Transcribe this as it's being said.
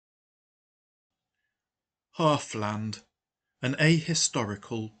Halfland, an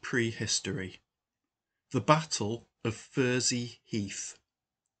ahistorical prehistory. The Battle of Furzey Heath.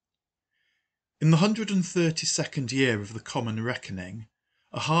 In the 132nd year of the Common Reckoning,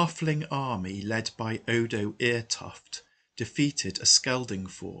 a halfling army led by Odo Eartuft defeated a Skelding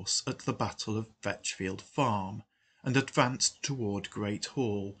force at the Battle of Vetchfield Farm and advanced toward Great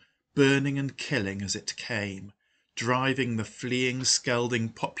Hall, burning and killing as it came, driving the fleeing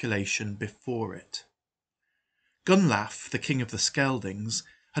Skelding population before it. Gunlaf, the king of the Skeldings,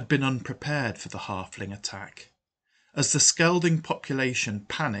 had been unprepared for the halfling attack. As the Skelding population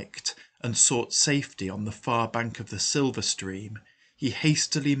panicked and sought safety on the far bank of the Silver Stream, he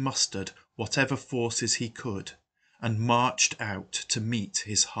hastily mustered whatever forces he could and marched out to meet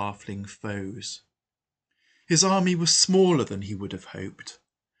his halfling foes. His army was smaller than he would have hoped.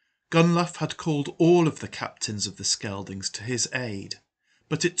 Gunlaf had called all of the captains of the Skeldings to his aid,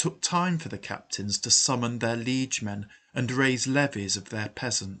 but it took time for the captains to summon their liegemen and raise levies of their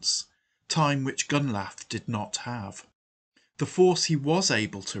peasants, time which Gunlaf did not have. The force he was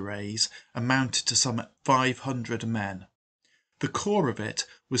able to raise amounted to some 500 men. The core of it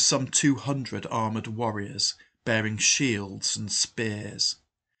was some 200 armoured warriors, bearing shields and spears.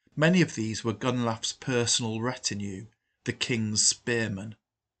 Many of these were Gunlaf's personal retinue, the king's spearmen.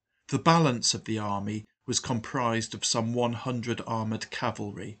 The balance of the army was comprised of some 100 armoured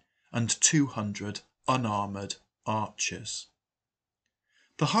cavalry and 200 unarmoured archers.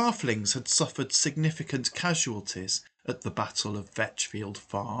 The halflings had suffered significant casualties at the Battle of Vetchfield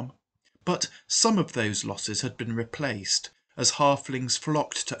Farm, but some of those losses had been replaced as halflings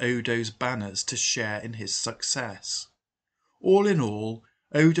flocked to Odo's banners to share in his success. All in all,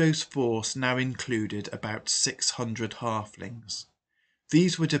 Odo's force now included about 600 halflings.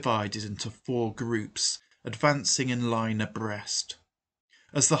 These were divided into 4 groups, advancing in line abreast.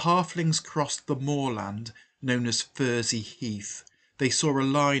 As the halflings crossed the moorland known as Furzey Heath, they saw a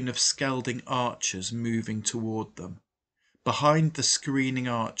line of Skelding archers moving toward them. Behind the screening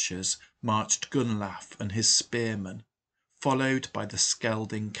archers marched Gunlaf and his spearmen, followed by the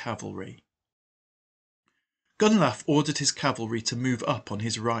Skelding cavalry. Gunlaf ordered his cavalry to move up on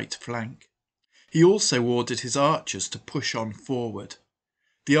his right flank. He also ordered his archers to push on forward.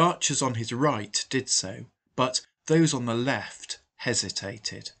 The archers on his right did so, but those on the left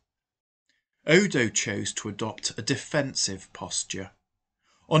hesitated. Odo chose to adopt a defensive posture.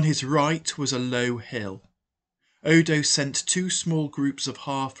 On his right was a low hill. Odo sent 2 small groups of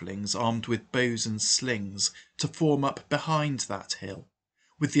halflings armed with bows and slings to form up behind that hill,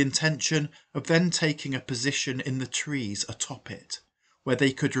 with the intention of then taking a position in the trees atop it, where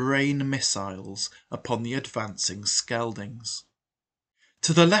they could rain missiles upon the advancing Skeldings.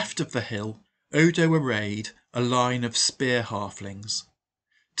 To the left of the hill, Odo arrayed a line of spear halflings.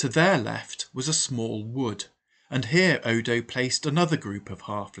 To their left was a small wood, and here Odo placed another group of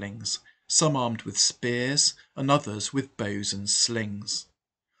halflings, some armed with spears and others with bows and slings.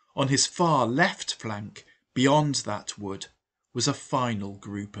 On his far left flank, beyond that wood, was a final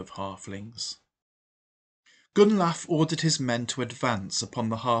group of halflings. Gunlaf ordered his men to advance upon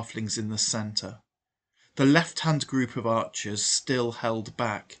the halflings in the centre. The left-hand group of archers still held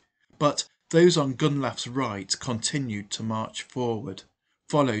back, but those on Gunlaf's right continued to march forward,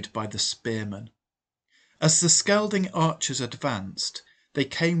 followed by the spearmen. As the Skelding archers advanced, they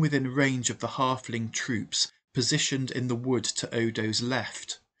came within range of the halfling troops positioned in the wood to Odo's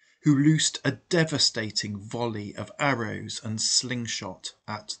left, who loosed a devastating volley of arrows and slingshot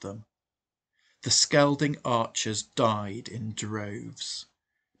at them. The Skelding archers died in droves.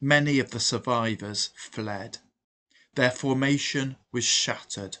 Many of the survivors fled. Their formation was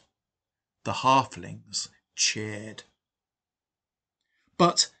shattered. The halflings cheered.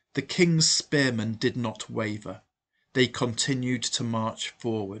 But the king's spearmen did not waver. They continued to march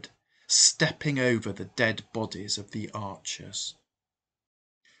forward, stepping over the dead bodies of the archers.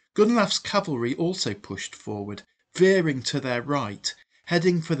 Gunlaf's cavalry also pushed forward, veering to their right,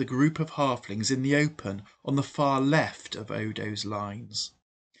 heading for the group of halflings in the open on the far left of Odo's lines.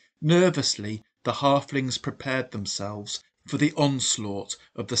 Nervously, the halflings prepared themselves for the onslaught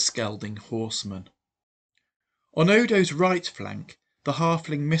of the Skelding horsemen. On Odo's right flank, the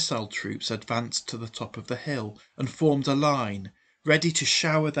halfling missile troops advanced to the top of the hill and formed a line, ready to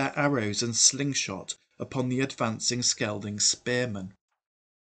shower their arrows and slingshot upon the advancing Skelding spearmen.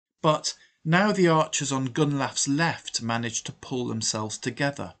 But now the archers on Gunlaf's left managed to pull themselves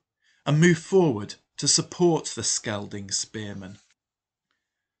together and move forward to support the Skelding spearmen.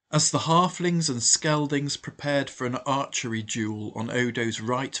 As the halflings and Skeldings prepared for an archery duel on Odo's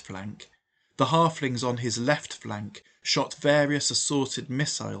right flank, the halflings on his left flank shot various assorted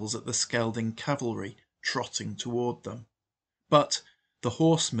missiles at the Skelding cavalry trotting toward them. But the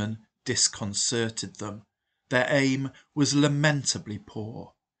horsemen disconcerted them. Their aim was lamentably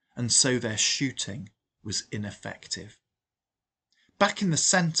poor, and so their shooting was ineffective. Back in the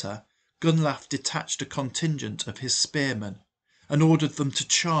centre, Gunlaf detached a contingent of his spearmen and ordered them to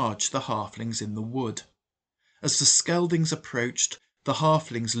charge the halflings in the wood. As the Skeldings approached, the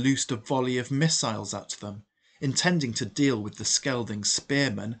halflings loosed a volley of missiles at them, intending to deal with the Skelding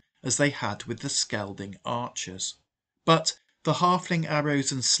spearmen as they had with the Skelding archers. But the halfling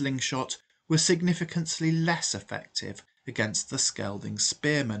arrows and slingshot were significantly less effective against the Skelding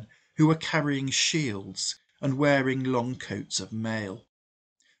spearmen, who were carrying shields and wearing long coats of mail.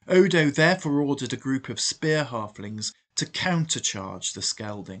 Odo therefore ordered a group of spear halflings to countercharge the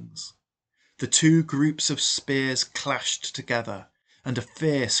Skeldings. The two groups of spears clashed together, and a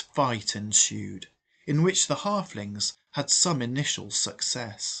fierce fight ensued, in which the halflings had some initial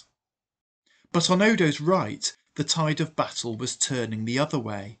success. But on Odo's right, the tide of battle was turning the other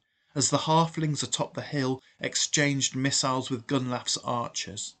way, as the halflings atop the hill exchanged missiles with Gunlaf's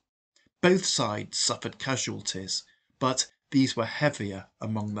archers. Both sides suffered casualties, but these were heavier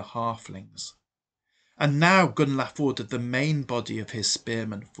among the halflings. And now Gunlaf ordered the main body of his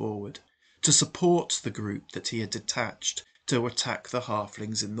spearmen forward, to support the group that he had detached to attack the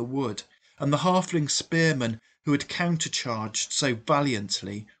halflings in the wood, and the halfling spearmen who had countercharged so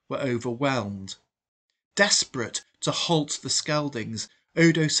valiantly were overwhelmed. Desperate to halt the Skeldings,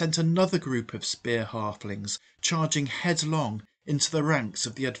 Odo sent another group of spear halflings charging headlong into the ranks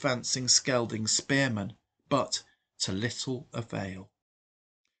of the advancing Skelding spearmen, but to little avail.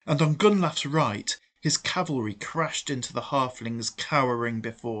 And on Gunlaf's right, his cavalry crashed into the halflings cowering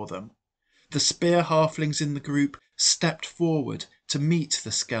before them. The spear halflings in the group stepped forward to meet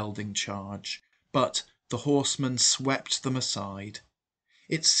the Skelding charge, but the horsemen swept them aside.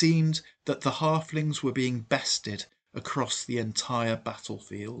 It seemed that the halflings were being bested across the entire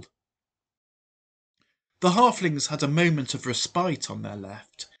battlefield. The halflings had a moment of respite on their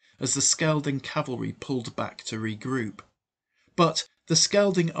left as the Skelding cavalry pulled back to regroup. But the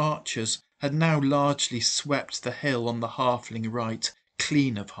Skelding archers had now largely swept the hill on the halfling right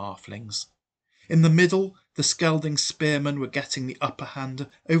clean of halflings. In the middle, the Skelding spearmen were getting the upper hand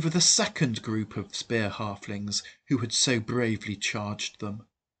over the second group of spear halflings who had so bravely charged them.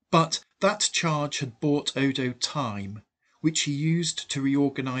 But that charge had bought Odo time, which he used to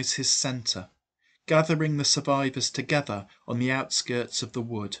reorganize his centre, gathering the survivors together on the outskirts of the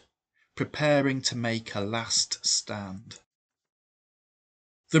wood, preparing to make a last stand.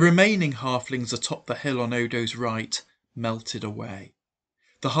 The remaining halflings atop the hill on Odo's right melted away.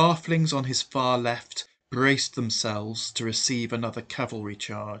 The halflings on his far left braced themselves to receive another cavalry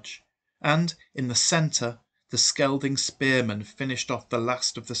charge, and in the centre the Skelding spearmen finished off the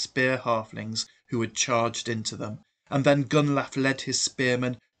last of the spear halflings who had charged into them, and then Gunlaf led his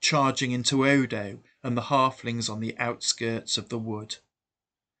spearmen charging into Odo and the halflings on the outskirts of the wood.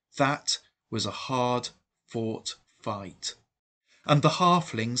 That was a hard-fought fight, and the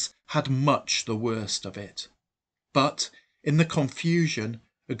halflings had much the worst of it. But in the confusion,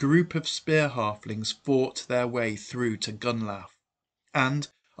 a group of spear halflings fought their way through to Gunlaf, and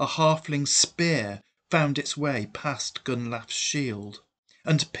a halfling spear found its way past Gunlaf's shield,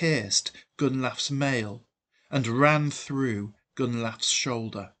 and pierced Gunlaf's mail, and ran through Gunlaf's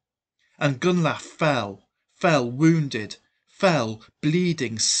shoulder. And Gunlaf fell wounded, fell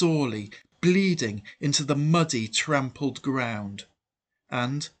bleeding sorely, bleeding into the muddy trampled ground.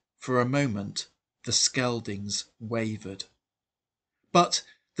 And for a moment the Skeldings wavered. But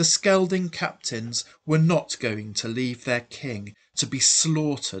the Skelding captains were not going to leave their king to be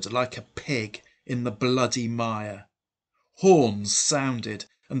slaughtered like a pig in the bloody mire. Horns sounded,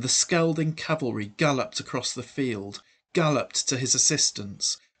 and the Skelding cavalry galloped across the field, galloped to his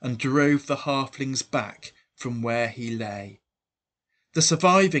assistance, and drove the halflings back from where he lay. The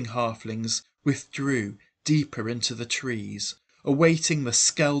surviving halflings withdrew deeper into the trees, awaiting the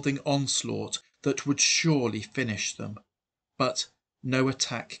Skelding onslaught that would surely finish them. But no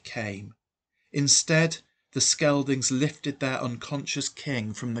attack came. Instead, the Skeldings lifted their unconscious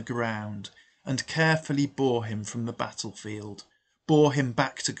king from the ground and carefully bore him from the battlefield, bore him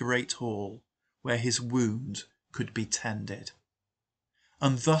back to Great Hall, where his wound could be tended.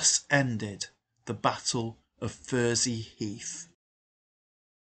 And thus ended the Battle of Furzey Heath.